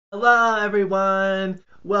Hello everyone!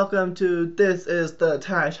 Welcome to This is the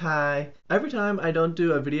Tash High. Every time I don't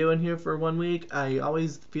do a video in here for 1 week, I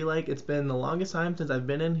always feel like it's been the longest time since I've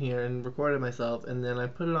been in here and recorded myself, and then I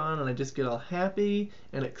put it on and I just get all happy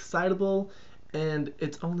and excitable, and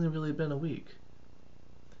it's only really been a week.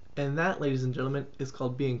 And that, ladies and gentlemen, is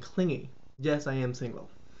called being clingy. Yes, I am single.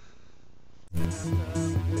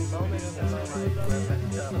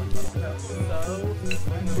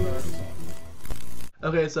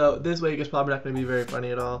 Okay, so this week is probably not going to be very funny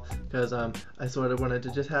at all because I sort of wanted to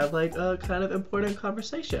just have like a kind of important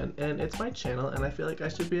conversation, and it's my channel and I feel like I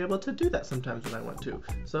should be able to do that sometimes when I want to.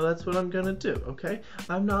 So that's what I'm gonna do, okay?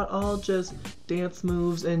 I'm not all just dance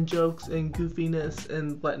moves and jokes and goofiness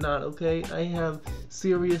and whatnot, okay? I have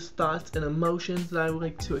serious thoughts and emotions that I would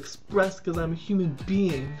like to express because I'm a human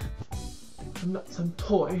being. I'm not some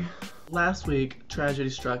toy. Last week, tragedy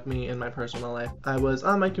struck me in my personal life. I was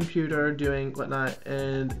on my computer doing whatnot,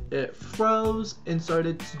 and it froze and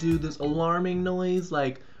started to do this alarming noise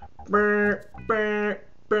like brr, brr,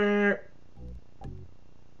 brr,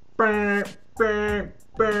 brr, brr,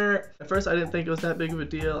 brr. At first, I didn't think it was that big of a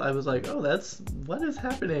deal. I was like, oh, what is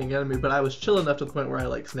happening at me? But I was chill enough to the point where I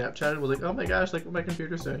like Snapchatted, was like, oh my gosh, like what my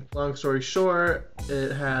computer's doing. Long story short,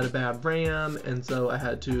 it had a bad RAM, and so I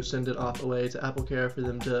had to send it off away to AppleCare for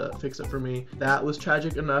them to fix it for me. That was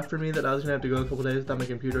tragic enough for me that I was gonna have to go a couple days without my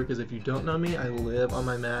computer, because if you don't know me, I live on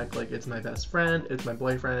my Mac. Like, it's my best friend, it's my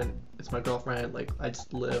boyfriend, it's my girlfriend, like I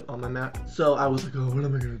just live on my Mac. So I was like, oh, what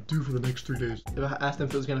am I gonna do for the next 3 days? If I asked them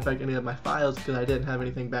if it was gonna affect any of my files because I didn't have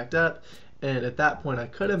anything backed up, and at that point I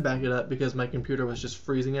couldn't back it up because my computer was just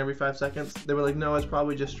freezing every 5 seconds. They were like, no, it's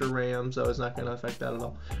probably just your RAM, so it's not gonna affect that at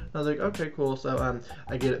all. And I was like, okay, cool. So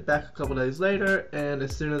I get it back a couple days later, and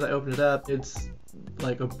as soon as I open it up, it's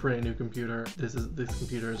like a brand new computer. This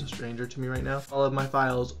computer is a stranger to me right now. All of my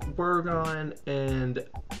files were gone, and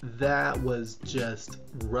that was just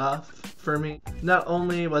rough for me. Not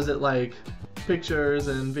only was it like pictures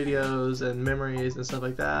and videos and memories and stuff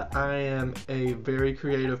like that, I am a very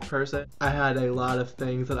creative person. I had a lot of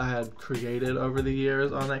things that I had created over the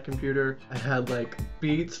years on that computer. I had like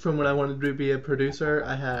beats from when I wanted to be a producer.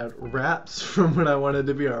 I had raps from when I wanted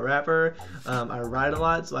to be a rapper. I write a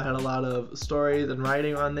lot, so I had a lot of stories and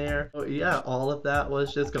writing on there. So yeah, all of that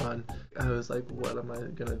was just gone. I was like, what am I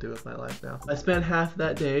gonna do with my life now? I spent half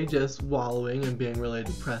that day just wallowing and being really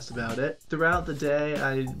depressed about it. Throughout the day,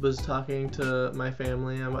 I was talking to my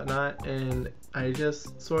family and whatnot, and I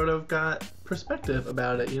just sort of got perspective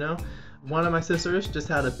about it, you know? One of my sisters just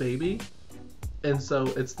had a baby, and so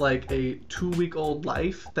it's like a 2-week-old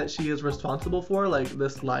life that she is responsible for. Like,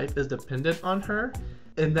 this life is dependent on her,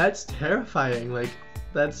 and that's terrifying. Like,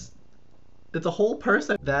 it's a whole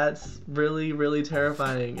person. That's really, really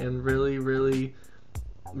terrifying and really, really,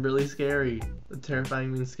 really scary.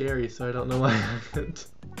 Terrifying means scary, so I don't know why I haven't.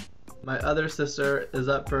 My other sister is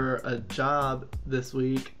up for a job this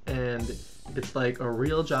week, and it's like a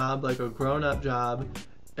real job, like a grown-up job,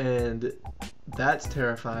 and that's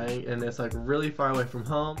terrifying, and it's like really far away from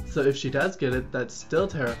home. So if she does get it, that's still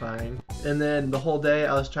terrifying. And then the whole day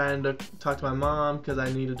I was trying to talk to my mom because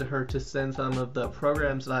I needed her to send some of the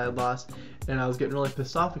programs that I had lost, and I was getting really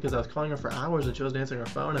pissed off because I was calling her for hours and she wasn't answering her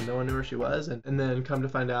phone and no one knew where she was, and then come to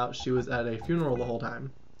find out she was at a funeral the whole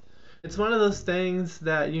time. It's one of those things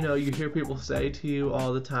that, you know, you hear people say to you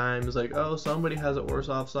all the time. It's like, oh, somebody has it worse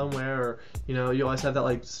off somewhere, or, you know, you always have that,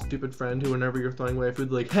 like, stupid friend who, whenever you're throwing away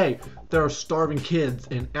food, like, hey, there are starving kids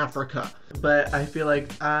in Africa. But I feel like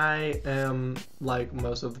I am, like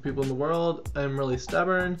most of the people in the world, I'm really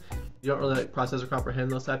stubborn. You don't really, like, process or comprehend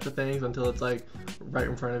those types of things until it's, like, right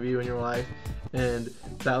in front of you in your life. And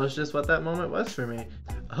that was just what that moment was for me.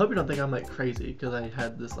 I hope you don't think I'm like crazy because I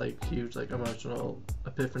had this like huge like emotional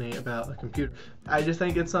epiphany about a computer. I just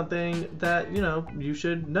think it's something that, you know, you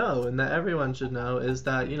should know, and that everyone should know, is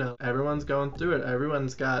that, you know, everyone's going through it.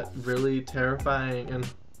 Everyone's got really terrifying and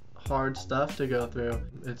hard stuff to go through.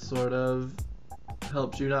 It sort of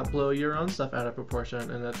helps you not blow your own stuff out of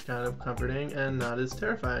proportion, and that's kind of comforting and not as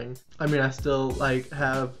terrifying. I mean, I still like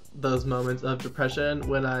have those moments of depression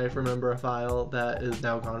when I remember a file that is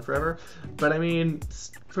now gone forever, but I mean,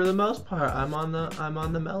 for the most part, I'm on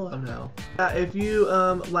the mellow now. If you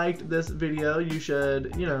liked this video, you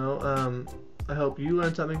should, you know, I hope you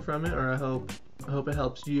learned something from it, or I hope it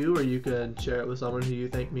helps you, or you could share it with someone who you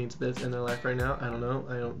think needs this in their life right now. I don't know.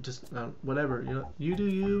 Whatever, you know, you do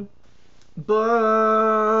you. Bye.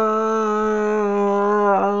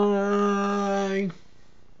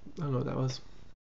 I don't know what that was.